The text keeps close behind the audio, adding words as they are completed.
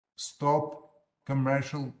stop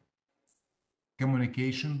commercial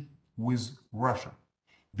communication with Russia,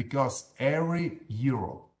 because every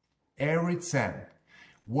euro, every cent,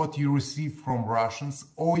 what you receive from Russians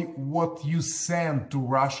or what you send to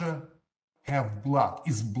Russia have blood,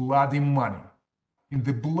 is bloody money. In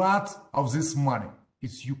the blood of this money,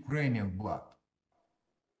 it's Ukrainian blood,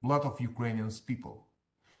 blood of Ukrainian people.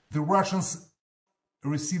 The Russians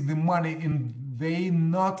receive the money and they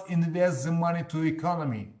not invest the money to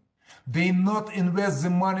economy. They not invest the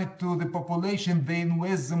money to the population, they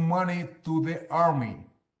invest the money to the army.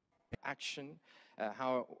 Action,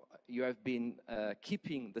 how you have been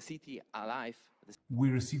keeping the city alive. We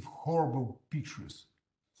receive horrible pictures,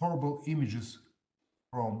 horrible images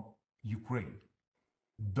from Ukraine.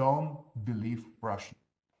 Don't believe Russia.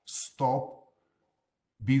 Stop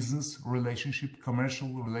business relationship, commercial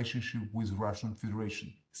relationship with Russian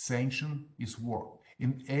Federation. Sanction is war.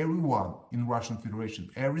 And everyone in Russian Federation,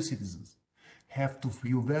 every citizen, have to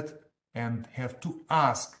feel that and have to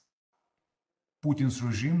ask Putin's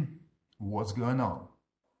regime what's going on.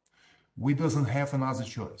 We doesn't have another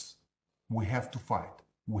choice. We have to fight.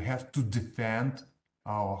 We have to defend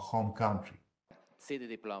our home country. City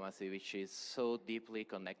diplomacy, which is so deeply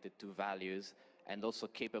connected to values and also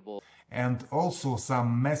capable. And also some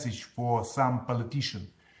message for some politician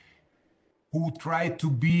who try to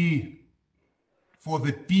be for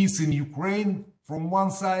the peace in Ukraine from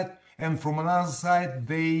one side, and from another side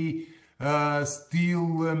they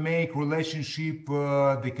still make relationship,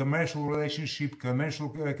 the commercial relationship, commercial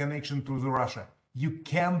connection to the Russia. You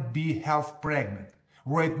can't be half pregnant.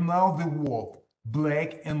 Right now the world, black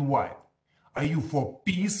and white. Are you for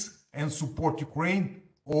peace and support Ukraine,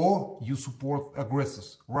 or you support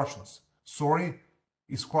aggressors, Russians? Sorry,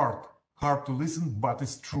 it's hard to listen, but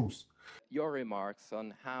it's truth. Your remarks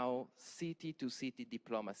on how city-to-city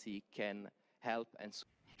diplomacy can help and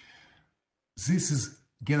support. This is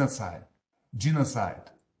genocide.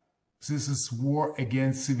 This is war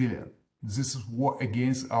against civilians. This is war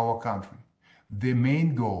against our country. The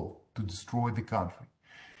main goal to destroy the country.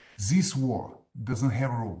 This war doesn't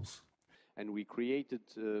have rules. And we created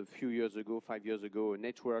a few years ago, 5 years ago, a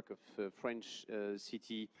network of French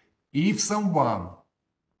city. If someone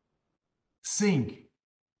think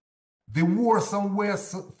the war somewhere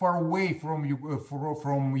far away from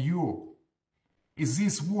you, if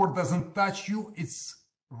this war doesn't touch you, it's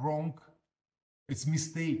wrong. It's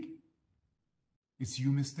mistake. It's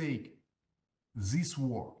your mistake. This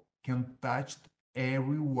war can touch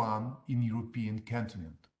everyone in European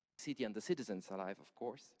continent. City and the citizens alive, of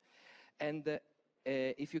course. And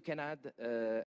if you can add